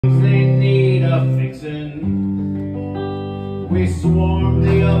They need a fixin'. We swarm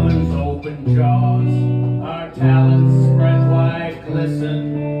the oven's open jaws, our talents spread wide glisten.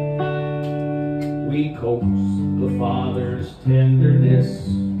 We coax the Father's tenderness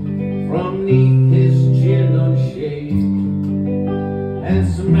from 'neath his chin unshaved, and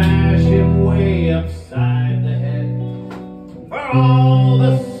smash him way upside the head for all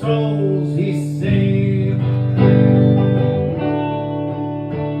the souls he saved.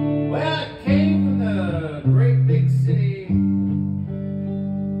 Well, it came from the great big city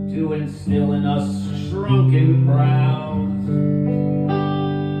to instill in us shrunken brows,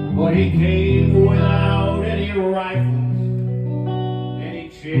 but he came without any rifles, any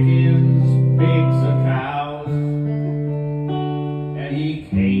chickens, pigs, or cows. And he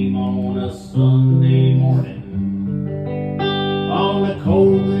came on a Sunday morning, on the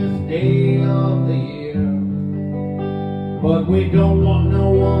coldest day of the year. But we don't want no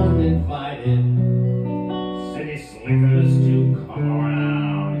one invited, city slickers to come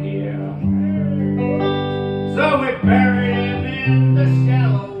around here. So we buried him in the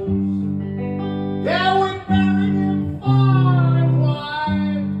shallows. Yeah, we buried him far and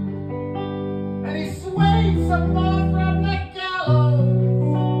wide, and he swayed some more from the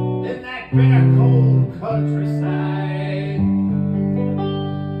gallows in that bitter cold countryside.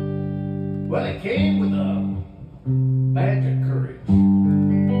 Well, he came with a badge of courage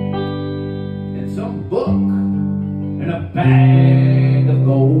and some book and a bag of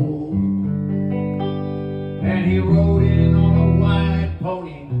gold, and he rode in on a white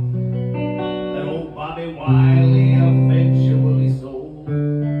pony that old Bobby Wiley eventually sold.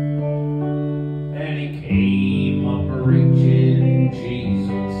 And he came up preaching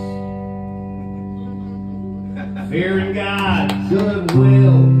Jesus, fearing God,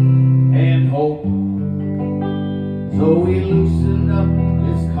 goodwill, and hope. So he loosened up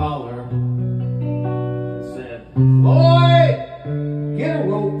his collar and said, "Boy, get a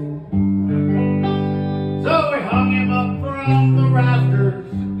rope." So we hung him up from the rafters.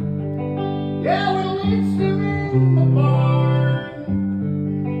 Yeah, we lynched him in the barn.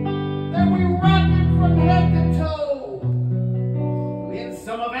 Then we wrapped him from head to toe in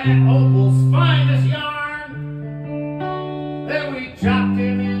some of Aunt Opal's finest yarn. Then we chopped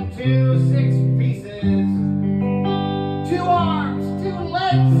him into 6 pieces. 2 arms, 2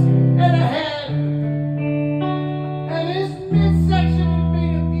 legs, and a head. And his midsection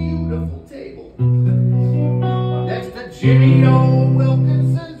made a beautiful table next to Jimmy O.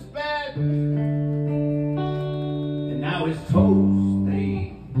 Wilkinson's bed. And now his toes,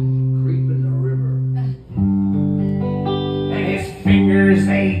 they creep in the river, and his fingers,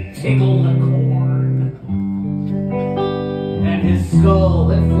 they tickle the corn, and his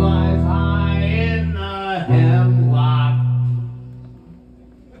skull, it flies high in the hemlock.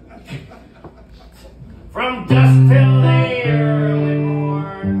 From dusk till the early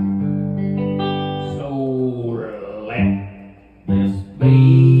morn. So let this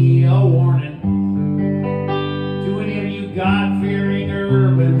be a warning to any of you God-fearing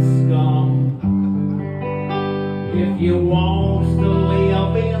urban scum. If you want to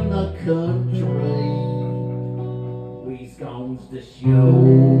live in the country, we's going to show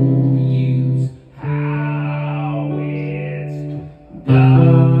you how it's done.